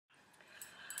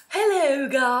So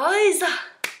guys,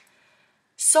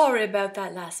 sorry about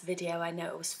that last video. I know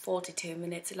it was 42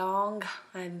 minutes long.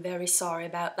 I'm very sorry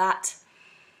about that.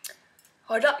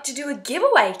 I'd like to do a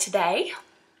giveaway today.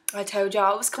 I told you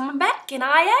I was coming back and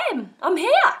I am. I'm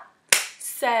here.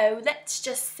 So let's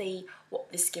just see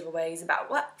what this giveaway is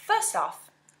about. Well, first off,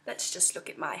 let's just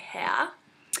look at my hair.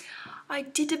 I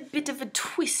did a bit of a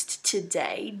twist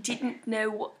today. Didn't know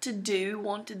what to do.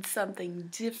 Wanted something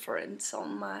different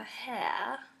on my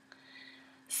hair.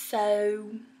 So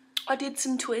I did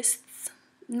some twists.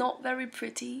 Not very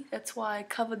pretty. That's why I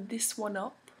covered this one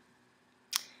up.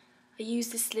 I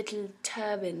used this little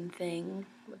turban thing,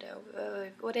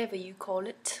 whatever you call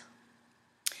it.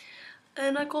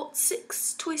 And I got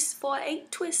 6 twists for 8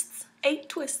 twists. 8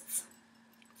 twists.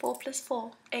 4 plus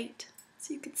 4, 8.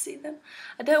 So you can see them.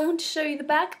 I don't want to show you the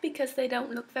back because they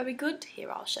don't look very good. Here,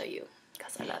 I'll show you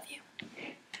because I love you.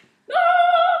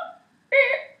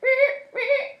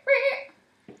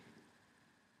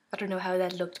 I don't know how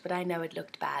that looked, but I know it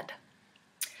looked bad.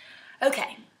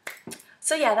 Okay.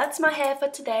 So yeah, that's my hair for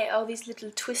today. All these little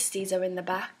twisties are in the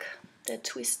back. They're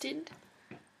twisted.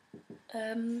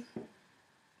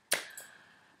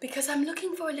 Because I'm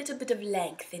looking for a little bit of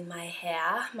length in my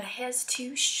hair. My hair's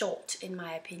too short in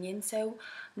my opinion, so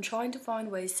I'm trying to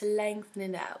find ways to lengthen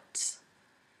it out.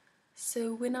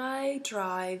 So when I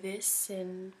dry this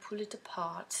and pull it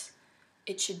apart,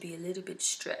 it should be a little bit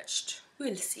stretched.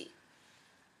 We'll see.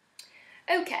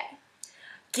 Okay,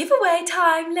 giveaway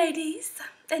time, ladies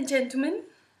and gentlemen.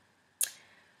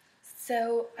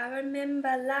 So I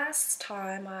remember last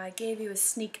time I gave you a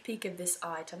sneak peek of this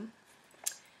item.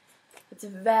 It's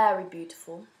very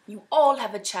beautiful. You all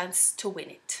have a chance to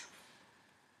win it.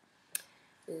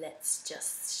 Let's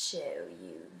just show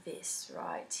you this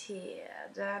right here.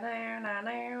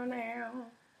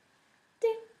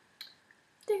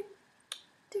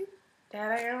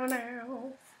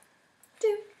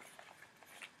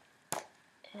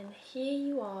 And here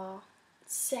you are.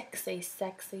 Sexy,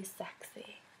 sexy,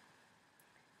 sexy.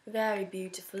 Very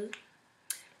beautiful.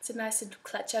 It's a nice little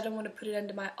clutch. I don't want to put it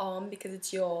under my arm because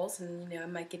it's yours and you know I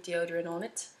might get deodorant on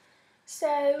it.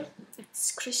 So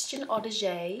it's Christian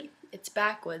Audigier. It's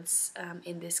backwards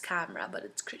in this camera, but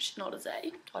it's Christian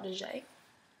Audigier.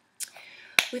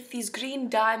 With these green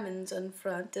diamonds on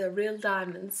front. They're real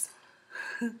diamonds.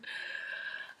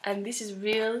 And this is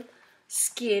real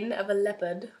skin of a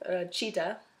leopard or a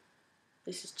cheetah.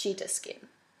 This is cheetah skin.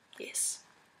 Yes.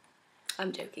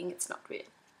 I'm joking, it's not real.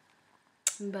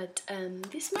 But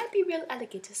this might be real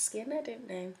alligator skin, I don't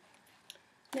know.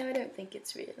 No, I don't think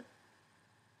it's real.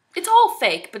 It's all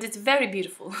fake, but it's very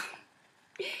beautiful.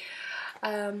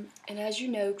 And as you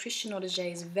know, Christian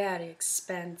Audigier is very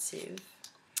expensive.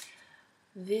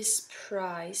 This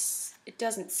price, it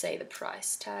doesn't say the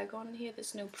price tag on here,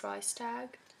 there's no price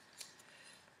tag.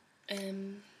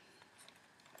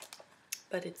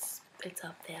 But it's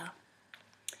up there.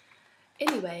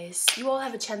 Anyways, you all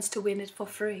have a chance to win it for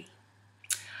free.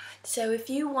 So if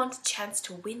you want a chance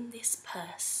to win this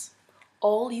purse,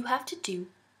 all you have to do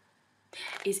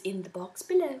is in the box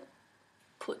below,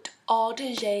 put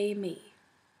Audigier me.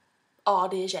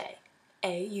 Audigier.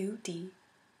 A-U-D-I-G-I-E-R.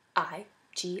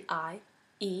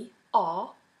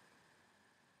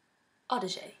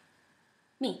 Audigier.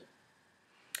 Me.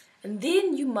 And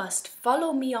then you must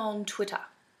follow me on Twitter.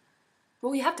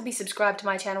 Well, you have to be subscribed to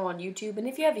my channel on YouTube, and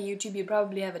if you have a YouTube, you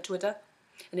probably have a Twitter.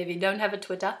 And if you don't have a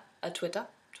Twitter,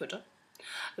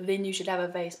 then you should have a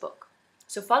Facebook.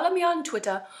 So follow me on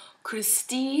Twitter,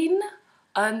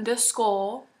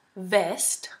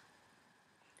 Christine_Vest.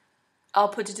 I'll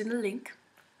put it in the link.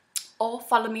 Or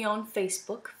follow me on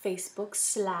Facebook,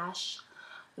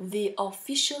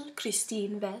 Facebook/theofficial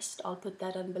Christine Vest. I'll put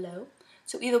that on below.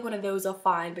 So either one of those are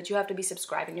fine, but you have to be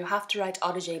subscribed and you have to write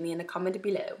Audigier me in a comment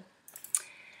below.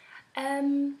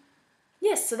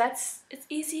 Yes, so that's as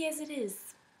easy as it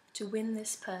is to win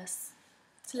this purse.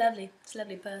 It's lovely. It's a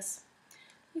lovely purse.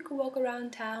 You can walk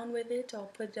around town with it or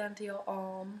put it under your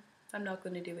arm. I'm not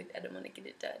going to do it. I don't want to get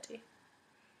it dirty.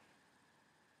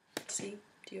 See?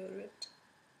 Deodorant.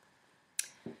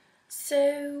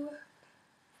 So,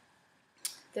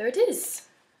 there it is.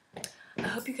 I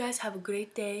hope you guys have a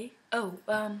great day. Oh,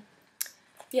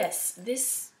 yes,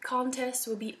 this contest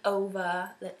will be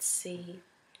over, let's see,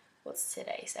 what's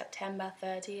today, September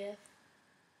 30th?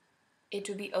 It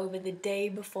will be over the day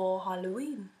before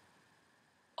Halloween,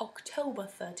 October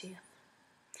 30th.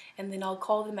 And then I'll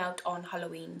call them out on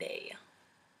Halloween Day,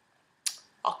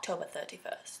 October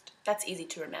 31st. That's easy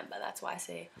to remember, that's why I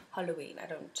say Halloween.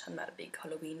 I'm not a big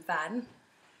Halloween fan.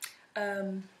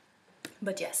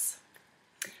 But yes.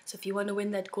 So if you want to win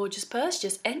that gorgeous purse,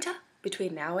 just enter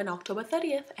between now and October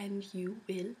 30th, and you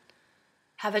will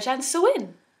have a chance to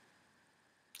win.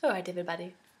 Alright,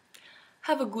 everybody.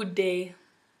 Have a good day.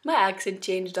 My accent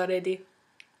changed already.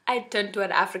 I turned to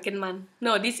an African man.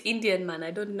 No, this Indian man,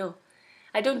 I don't know.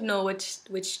 I don't know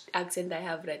which accent I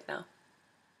have right now.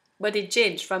 But it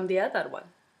changed from the other one.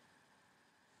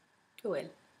 Oh well.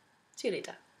 See you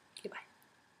later.